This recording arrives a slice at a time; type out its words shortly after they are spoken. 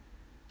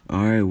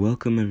Alright,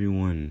 welcome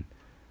everyone.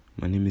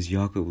 My name is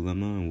Jakob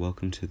Lemma and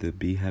welcome to the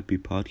Be Happy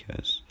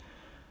podcast.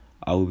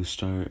 I will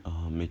start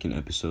making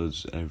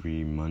episodes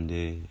every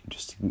Monday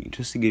just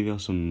to give y'all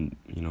some,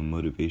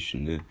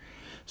 motivation to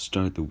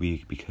start the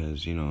week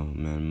because,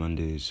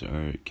 Mondays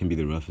can be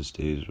the roughest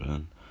days,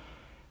 man.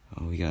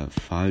 We got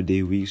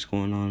 5-day weeks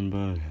going on,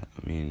 bro.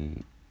 I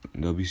mean,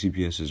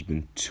 WCPS has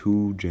been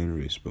too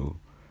generous, bro.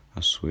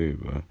 I swear,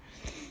 bro.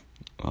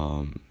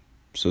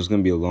 So it's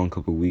going to be a long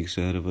couple weeks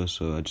ahead of us,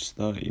 so I just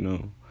thought,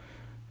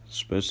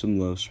 spread some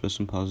love, spread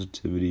some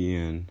positivity,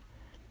 and,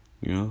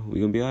 we're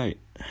going to be alright.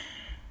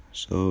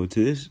 So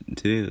today's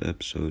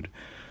episode,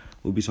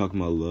 we'll be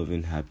talking about love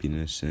and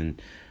happiness and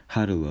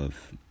how to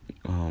love,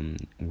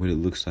 what it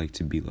looks like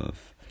to be loved.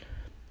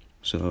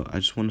 So I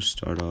just want to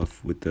start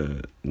off with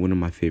one of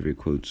my favorite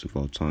quotes of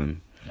all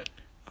time,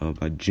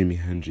 by Jimi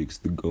Hendrix,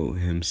 the GOAT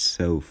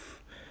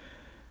himself.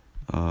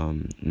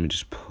 Let me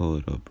just pull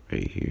it up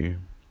right here.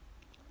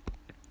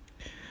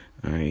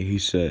 Alright, he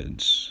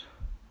says,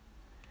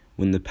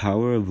 when the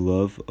power of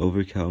love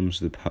overcomes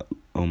When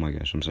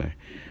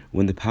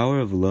the power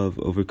of love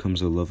overcomes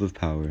the love of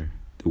power,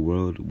 the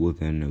world will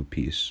then know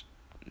peace.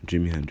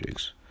 Jimi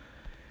Hendrix.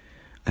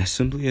 As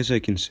simply as I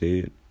can say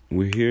it,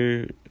 we're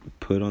here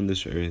put on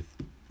this earth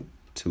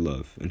to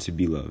love and to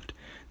be loved.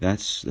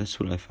 That's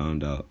what I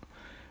found out.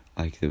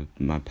 Like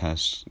my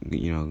past,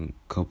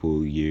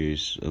 couple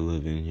years of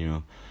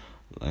living,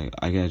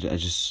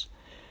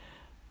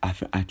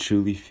 I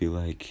truly feel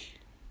like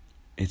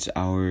it's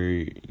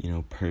our,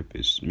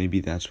 purpose.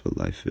 Maybe that's what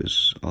life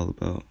is all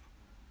about.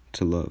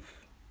 To love.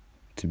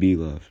 To be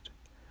loved.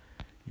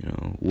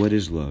 What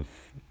is love?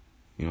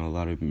 A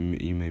lot of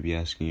you may be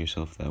asking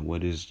yourself that.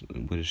 What is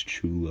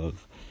true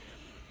love?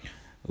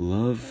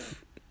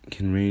 Love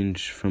can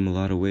range from a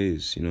lot of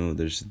ways.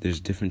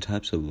 There's different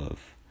types of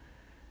love.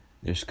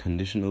 There's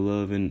conditional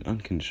love and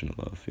unconditional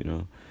love,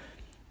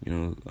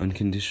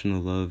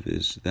 Unconditional love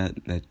is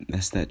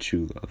that's that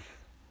true love.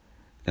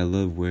 That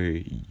love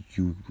where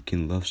you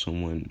can love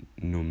someone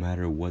no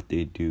matter what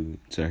they do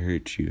to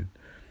hurt you.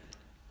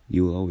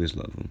 You will always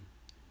love them.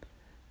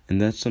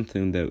 And that's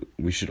something that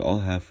we should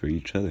all have for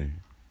each other.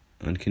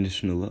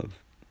 Unconditional love.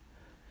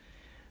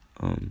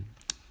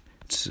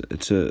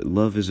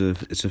 Love is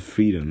a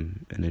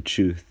freedom and a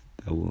truth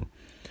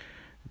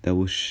that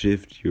will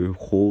shift your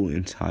whole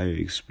entire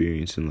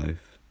experience in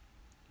life.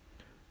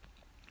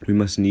 We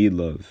must need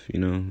love,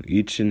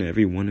 Each and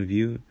every one of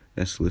you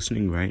that's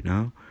listening right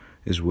now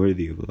is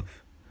worthy of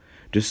love.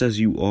 Just as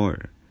you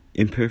are,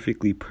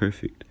 imperfectly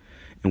perfect.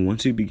 And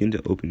once you begin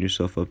to open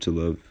yourself up to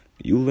love,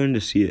 you'll learn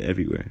to see it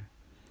everywhere.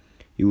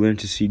 You learn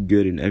to see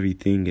good in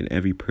everything and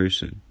every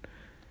person.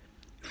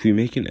 If we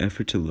make an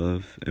effort to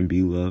love and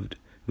be loved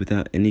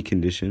without any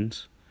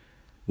conditions,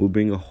 we'll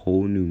bring a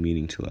whole new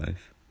meaning to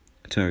life,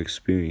 to our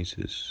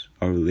experiences,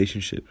 our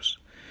relationships.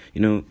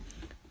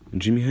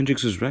 Jimi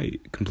Hendrix was right.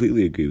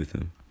 Completely agree with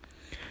him.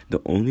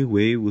 The only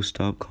way we'll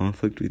stop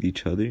conflict with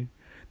each other,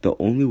 the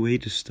only way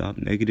to stop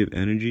negative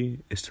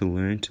energy is to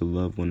learn to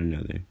love one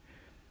another.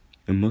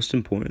 And most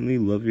importantly,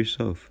 love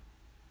yourself.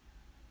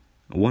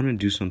 I want to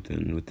do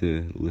something with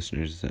the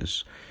listeners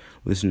that's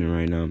listening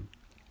right now.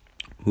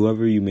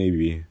 Whoever you may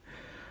be,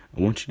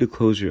 I want you to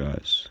close your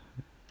eyes.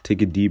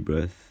 Take a deep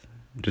breath.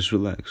 Just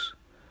relax.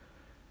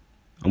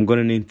 I'm going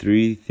to name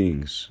 3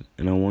 things,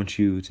 and I want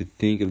you to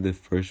think of the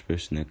first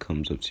person that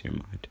comes up to your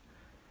mind.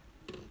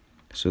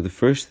 So the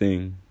first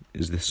thing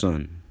is the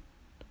sun.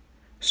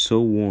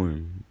 So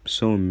warm,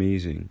 so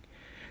amazing.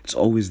 It's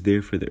always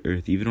there for the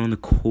earth. Even on the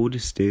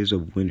coldest days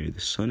of winter, the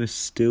sun is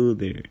still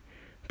there,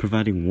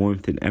 providing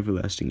warmth and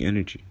everlasting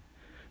energy.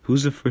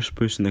 Who's the first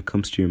person that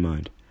comes to your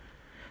mind?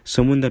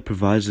 Someone that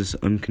provides this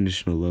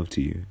unconditional love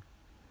to you.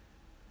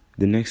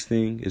 The next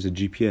thing is a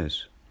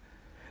GPS.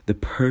 The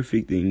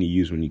perfect thing to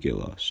use when you get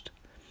lost.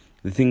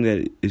 The thing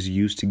that is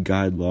used to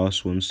guide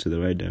lost ones to the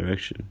right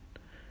direction.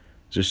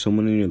 Is there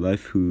someone in your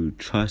life who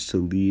tries to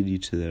lead you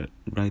to the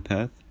right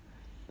path?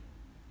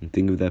 And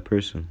think of that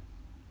person.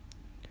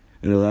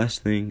 And the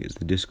last thing is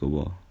the disco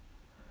ball.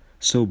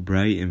 So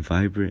bright and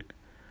vibrant,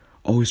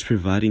 always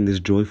providing this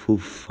joyful,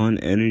 fun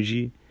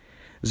energy.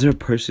 Is there a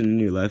person in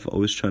your life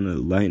always trying to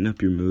lighten up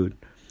your mood,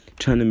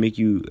 trying to make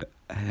you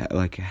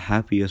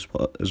happy as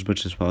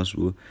much as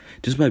possible,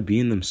 just by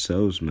being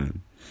themselves,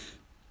 man?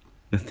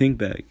 Now think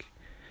back.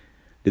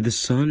 Did the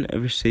sun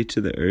ever say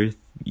to the earth,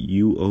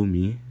 "You owe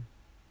me"?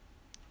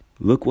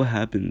 Look what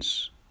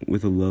happens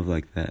with a love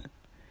like that.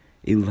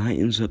 It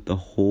lightens up the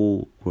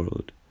whole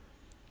world.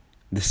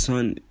 The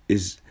sun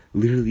is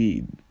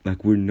literally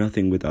like we're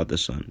nothing without the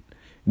sun.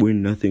 We're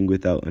nothing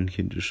without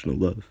unconditional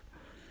love.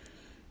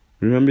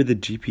 Remember the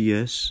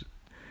GPS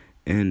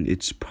and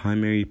its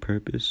primary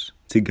purpose?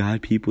 To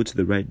guide people to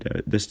the right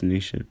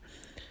destination.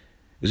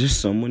 Is there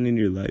someone in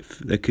your life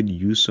that could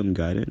use some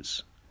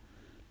guidance?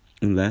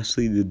 And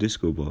lastly, the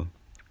disco ball.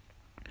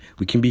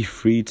 We can be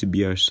free to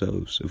be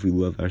ourselves if we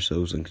love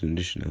ourselves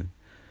unconditionally.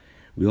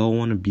 We all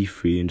want to be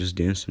free and just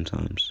dance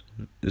sometimes.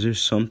 Is there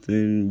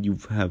something you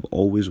have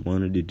always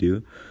wanted to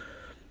do,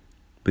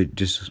 but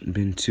just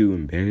been too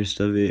embarrassed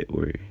of it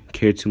or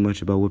care too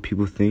much about what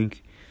people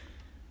think,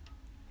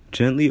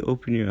 gently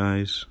open your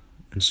eyes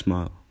and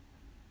smile.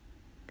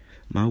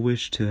 My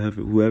wish to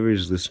whoever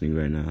is listening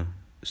right now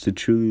is to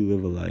truly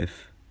live a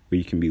life where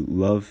you can be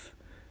loved.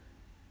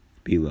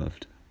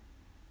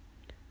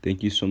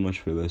 Thank you so much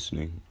for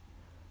listening.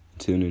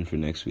 Tune in for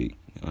next week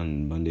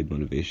on Monday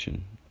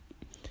Motivation.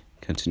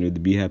 Continue the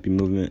Be Happy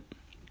movement.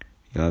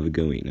 Y'all have a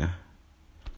good week now.